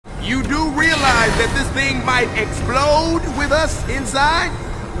You do realize that this thing might explode with us inside?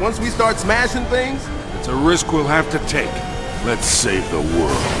 Once we start smashing things? It's a risk we'll have to take. Let's save the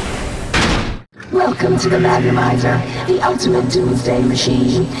world. Welcome to the Underminer, the ultimate doomsday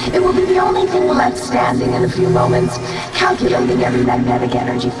machine. It will be the only thing left standing in a few moments. Calculating every magnetic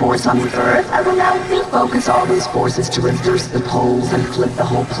energy force on the Earth, I will now refocus all those forces to reverse the poles and flip the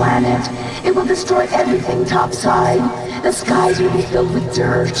whole planet. It will destroy everything topside. The skies will be filled with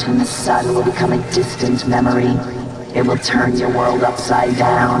dirt, and the sun will become a distant memory. It will turn your world upside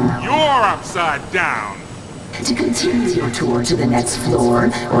down. You're upside down! To continue your tour to the next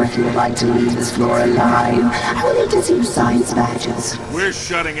floor, or if you would like to leave this floor alive, I will need to see your science badges. We're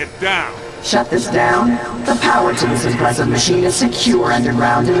shutting it down. Shut this down? The power to this impressive machine is secure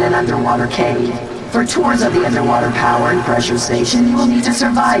underground in an underwater cave. For tours of the underwater power and pressure station, you will need to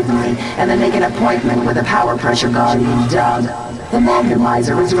survive me, and then make an appointment with a power pressure guardian, Doug. The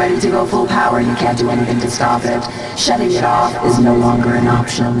Magnemizer is ready to go full power and you can't do anything to stop it. Shutting it off is no longer an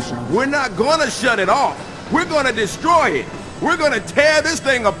option. We're not gonna shut it off. We're gonna destroy it. We're gonna tear this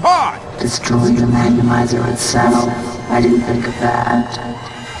thing apart. Destroy the Magnemizer itself? I didn't think of that.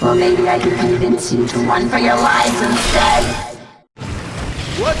 Well, maybe I can convince you to run for your lives instead.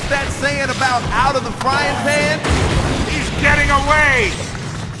 What's that saying about out of the frying pan? He's getting away!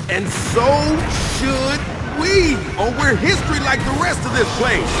 And so should we, or we're history like the rest of this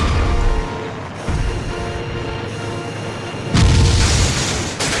place.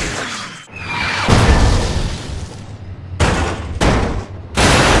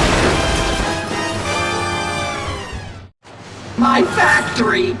 My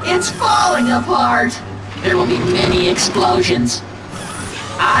factory! It's falling apart! There will be many explosions.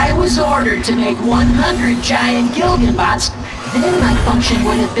 I was ordered to make 100 giant Gilganbots. Then my function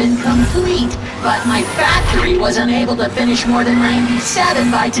would have been complete. But my factory was unable to finish more than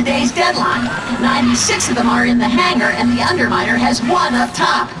 97 by today's deadline. 96 of them are in the hangar, and the Underminer has 1 up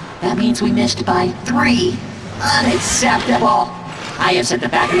top. That means we missed by 3. Unacceptable! I have set the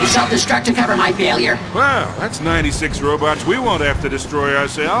factory to self-destruct to cover my failure. Well, that's 96 robots we won't have to destroy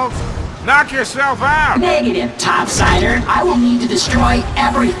ourselves. Knock yourself out! Negative, Topsider. I will need to destroy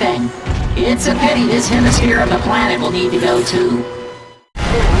everything. It's a pity this hemisphere of the planet will need to go too.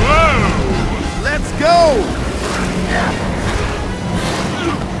 Whoa! Let's go!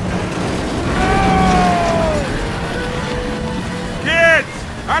 Kids!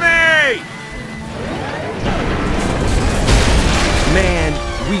 Honey! Man,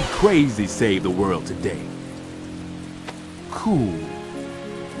 we crazy saved the world today. Cool.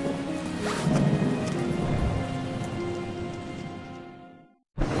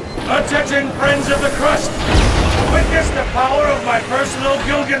 Attention, friends of the crust! Witness the power of my personal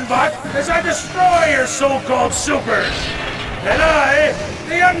Gilganbot as I destroy your so-called supers! And I,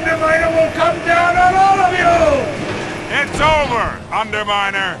 the Underminer, will come down on all of you! It's over,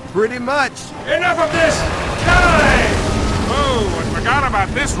 Underminer! Pretty much. Enough of this! Die! Oh, I forgot about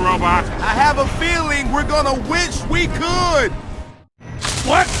this robot. I have a feeling we're gonna wish we could.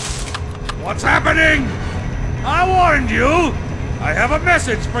 What? What's happening? I warned you! I have a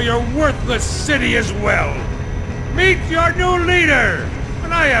message for your worthless city as well. Meet your new leader!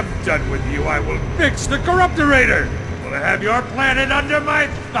 When I am done with you, I will fix the Corruptorator. Will have your planet under my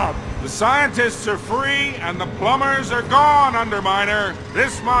thumb. The scientists are free and the plumbers are gone, Underminer.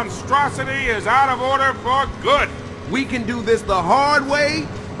 This monstrosity is out of order for good. We can do this the hard way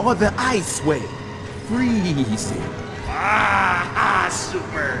or the ice way. Freeze it.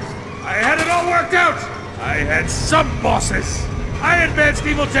 Supers! I had it all worked out! I had some bosses! I advanced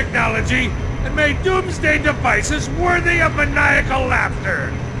evil technology and made doomsday devices worthy of maniacal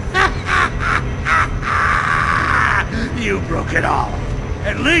laughter! You broke it all.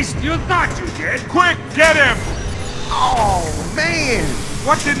 At least you thought you did. Quick, get him! Oh, man!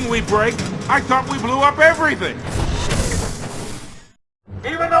 What didn't we break? I thought we blew up everything.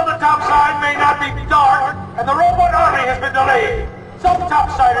 Even though the topside may not be dark and the robot army has been delayed, some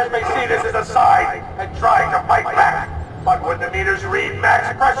topsiders may see this as a sign and try to fight back. But when the meters read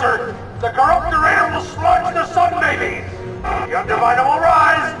max pressure, the Corruptorator will sludge the sun babies. The Underminer will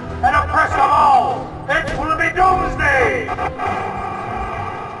rise and oppress them all. It will be doomsday.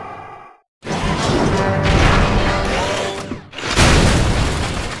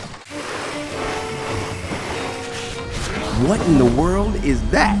 What in the world is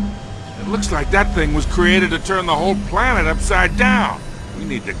that? It looks like that thing was created to turn the whole planet upside down. We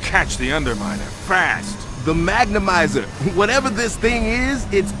need to catch the Underminer fast. The Magnemizer. Whatever this thing is,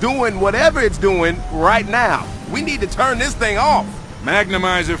 it's doing whatever it's doing right now. We need to turn this thing off.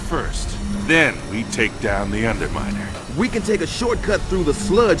 Magnemizer first. Then we take down the Underminer. We can take a shortcut through the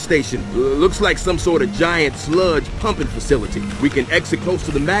sludge station. Looks like some sort of giant sludge pumping facility. We can exit close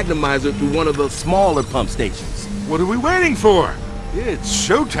to the Magnemizer through one of the smaller pump stations. What are we waiting for? It's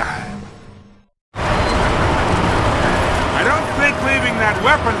showtime. I don't think leaving that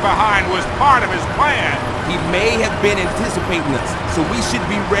weapon behind was part of his plan. He may have been anticipating us, so we should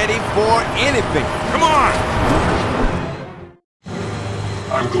be ready for anything. Come on!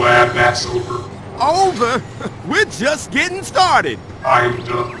 I'm glad that's over. Over? We're just getting started. I am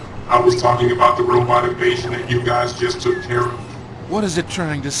done. I was talking about the robot invasion that you guys just took care of. What is it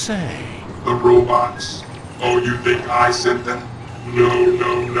trying to say? The robots. Oh, you think I sent them?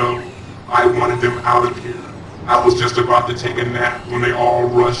 No. I wanted them out of here. I was just about to take a nap when they all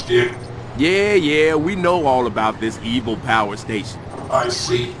rushed in. Yeah, we know all about this evil power station. I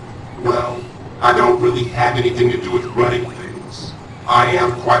see. Well, I don't really have anything to do with running things. I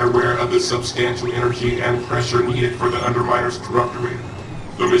am quite aware of the substantial energy and pressure needed for the Underminer's corruptorator.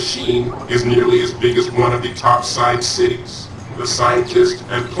 The machine is nearly as big as one of the top-side cities. The scientists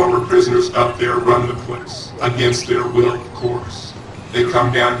and plumber prisoners up there run the place, against their will, of course. They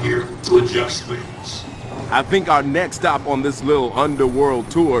come down here to adjust things. I think our next stop on this little underworld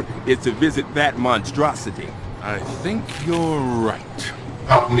tour is to visit that monstrosity. I think you're right.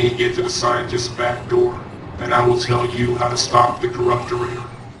 Help me get to the scientist's back door, and I will tell you how to stop the corruptorator.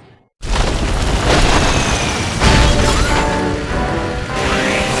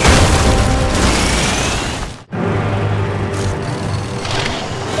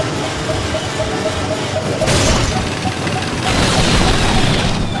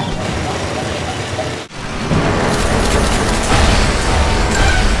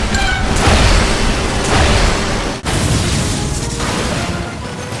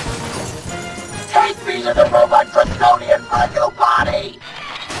 Take me to the robot custodian for a new body!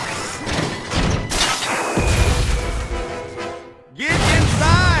 Get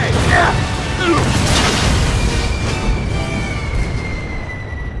inside!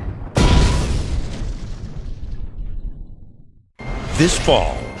 This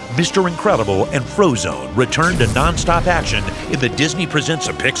fall, Mr. Incredible and Frozone return to non-stop action in the Disney Presents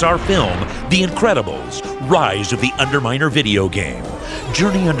a Pixar film, The Incredibles, Rise of the Underminer video game.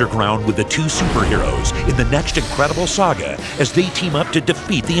 Journey underground with the two superheroes in the next Incredible saga as they team up to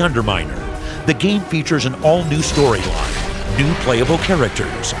defeat the Underminer. The game features an all-new storyline, new playable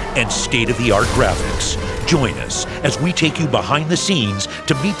characters, and state-of-the-art graphics. Join us as we take you behind the scenes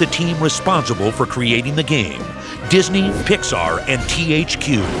to meet the team responsible for creating the game. Disney, Pixar, and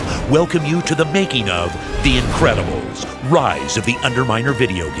THQ welcome you to the making of The Incredibles, Rise of the Underminer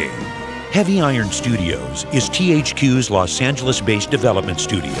video game. Heavy Iron Studios is THQ's Los Angeles-based development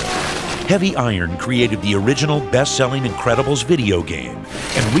studio. Heavy Iron created the original best-selling Incredibles video game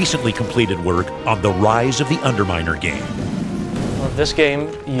and recently completed work on the Rise of the Underminer game. Well, this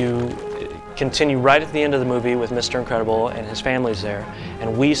game, you continue right at the end of the movie with Mr. Incredible and his family's there,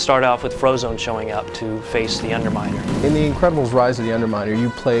 and we start off with Frozone showing up to face the Underminer. In The Incredibles Rise of the Underminer, you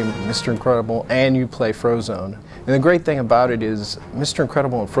play Mr. Incredible and you play Frozone. And the great thing about it is Mr.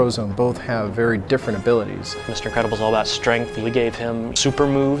 Incredible and Frozone both have very different abilities. Mr. Incredible's all about strength. We gave him super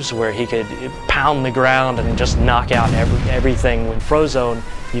moves where he could pound the ground and just knock out everything. With Frozone,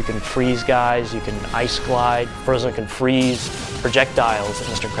 you can freeze guys, you can ice glide. Frozone can freeze projectiles that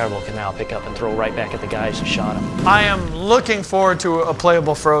Mr. Incredible can now pick up and throw right back at the guys who shot him. I am looking forward to a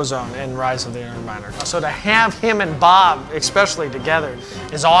playable Frozone in Rise of the Underminer. So to have him and Bob, especially together,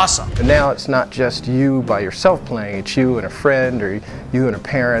 is awesome. And now it's not just you by yourself playing, it's you and a friend or you and a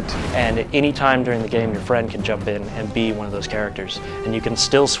parent. And at any time during the game, your friend can jump in and be one of those characters. And you can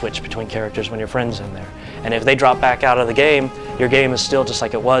still switch between characters when your friend's in there. And if they drop back out of the game, your game is still just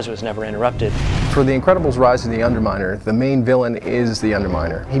like it was never interrupted. For The Incredibles Rise of the Underminer, the main villain is the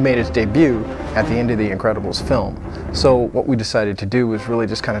Underminer. He made his debut at the end of the Incredibles film. So what we decided to do was really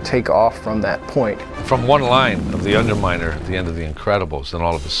just kind of take off from that point. From one line of the Underminer at the end of the Incredibles, then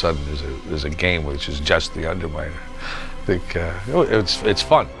all of a sudden there's a game which is just the Underminer. I think it's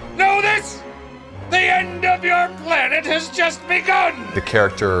fun. Know this? The end of your planet has just begun! The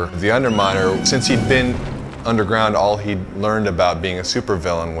character, the Underminer, since he'd been underground, all he'd learned about being a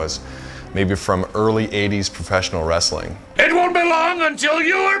supervillain was maybe from early 80s professional wrestling. It won't be long until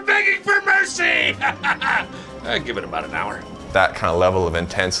you are begging for mercy! Give it about an hour. That kind of level of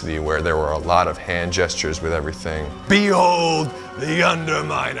intensity where there were a lot of hand gestures with everything. Behold the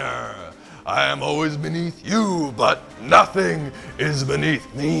Underminer! I am always beneath you, but nothing is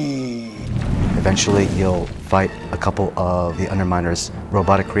beneath me. Eventually, you'll fight a couple of the Underminer's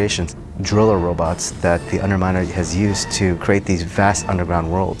robotic creations, driller robots that the Underminer has used to create these vast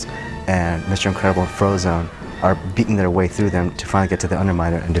underground worlds. And Mr. Incredible and Frozone are beating their way through them to finally get to the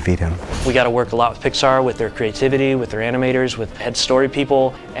Underminer and defeat him. We got to work a lot with Pixar, with their creativity, with their animators, with head story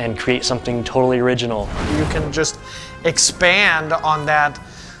people, and create something totally original. You can just expand on that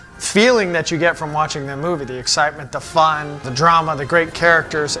feeling that you get from watching the movie, the excitement, the fun, the drama, the great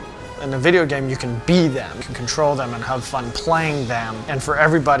characters. In the video game, you can be them, you can control them and have fun playing them. And for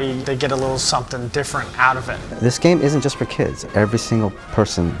everybody, they get a little something different out of it. This game isn't just for kids. Every single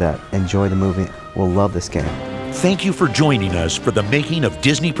person that enjoyed the movie will love this game. Thank you for joining us for the making of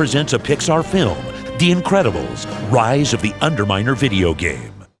Disney Presents a Pixar film, The Incredibles, Rise of the Underminer video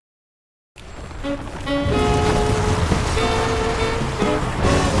game.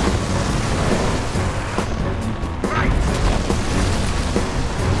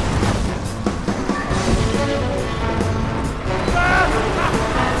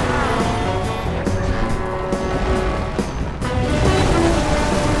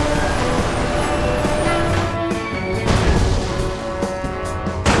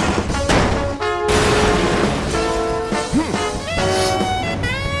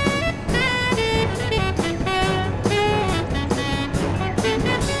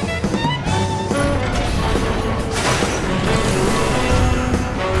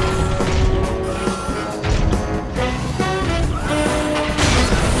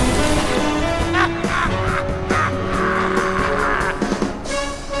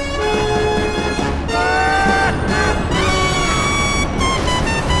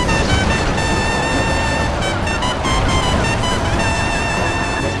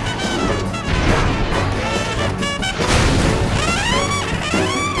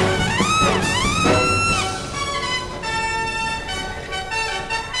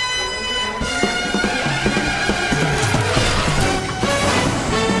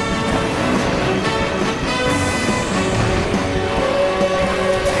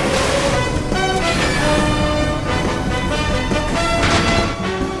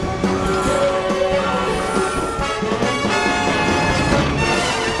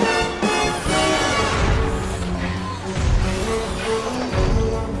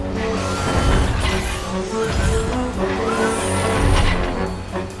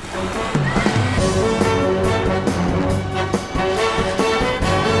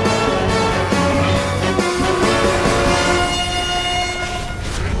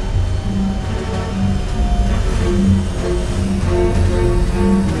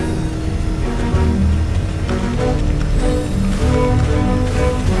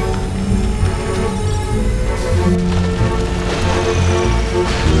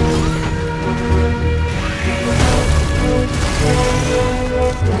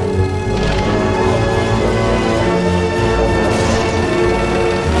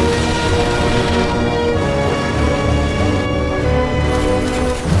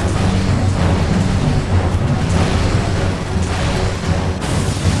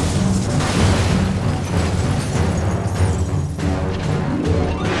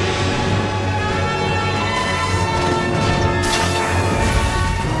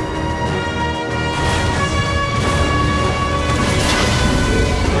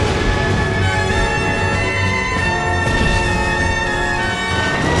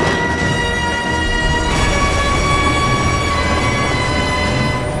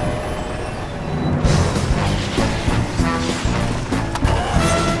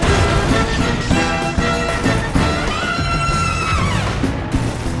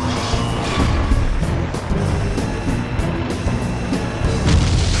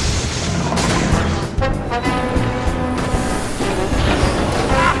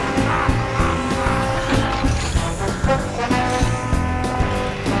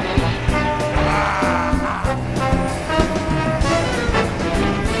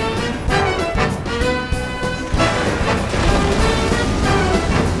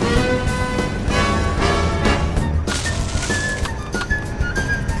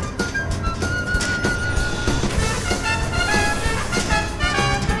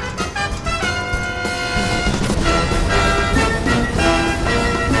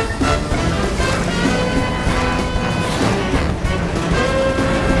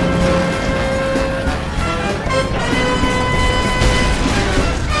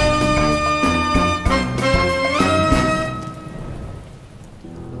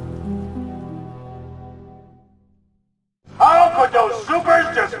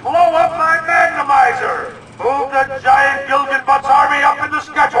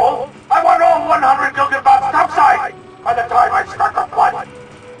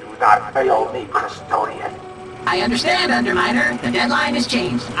 I understand, Underminer. The deadline has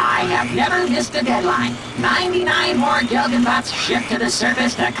changed. I have never missed a deadline. 99 more Gilganbots shipped to the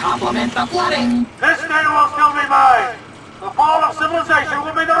surface to complement the flooding. This day will still be mine. The fall of civilization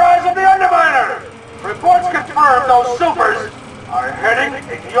will be the rise of the Underminer. Reports confirm those supers are heading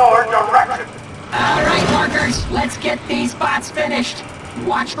in your direction. All right, workers, let's get these bots finished.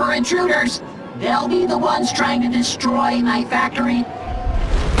 Watch for intruders. They'll be the ones trying to destroy my factory.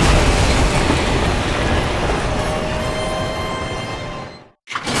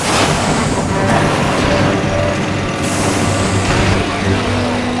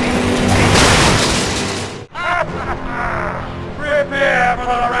 Prepare for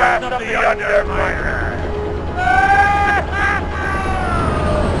the wrath of the Underminer.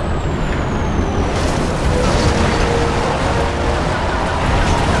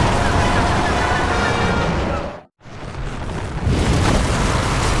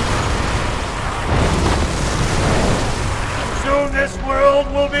 Soon this world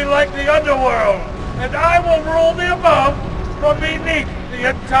will be like the underworld, and I will rule the above from beneath the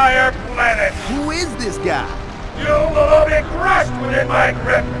entire planet. Who is this guy? You will all be crushed within my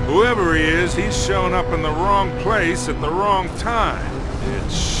grip. Whoever he is, he's shown up in the wrong place at the wrong time.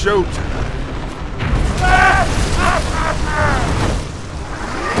 It's showtime.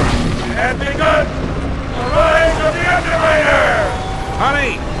 And begun the rise of the Underminer!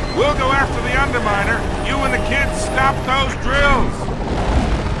 Honey, we'll go after the Underminer. You and the kids stop those drills.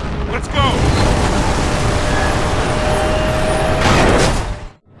 Let's go.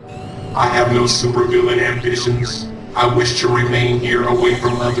 I have no supervillain ambitions. I wish to remain here away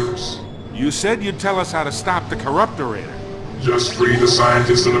from others. You said you'd tell us how to stop the Corruptorator. Just free the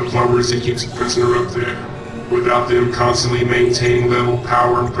scientists and the plumbers he keeps prisoner up there. Without them constantly maintaining level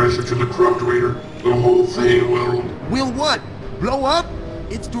power and pressure to the Corruptorator, the whole thing will... Will what? Blow up?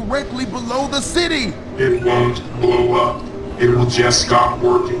 It's directly below the city! It won't blow up. It will just stop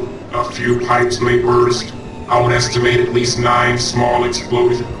working. A few pipes may burst. I would estimate at least 9 small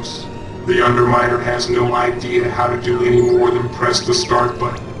explosions. The Underminer has no idea how to do any more than press the start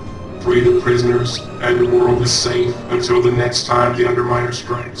button. Free the prisoners, and the world is safe until the next time the Underminer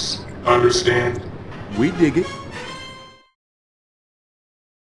strikes. Understand? We dig it.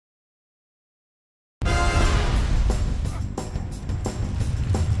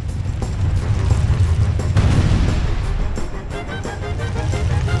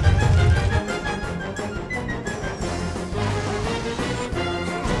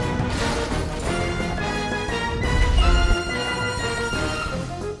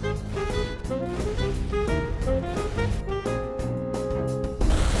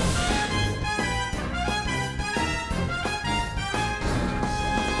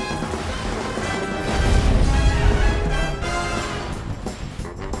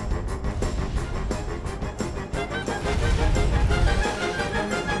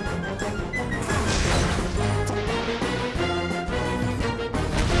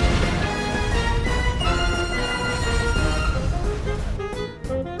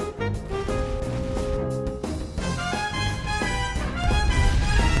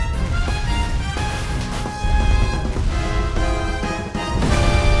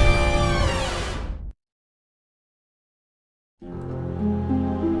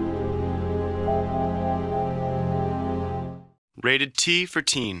 Rated T for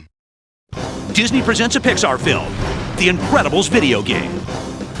teen. Disney presents a Pixar film, The Incredibles video game.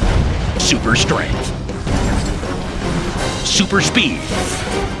 Super strength. Super speed.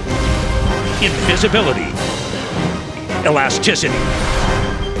 Invisibility. Elasticity.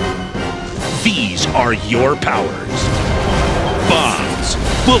 These are your powers. Bombs,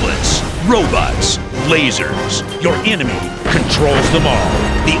 bullets, robots, lasers. Your enemy controls them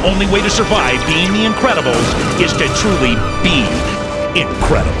all. The only way to survive being the Incredibles is to truly be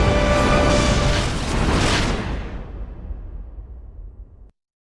incredible.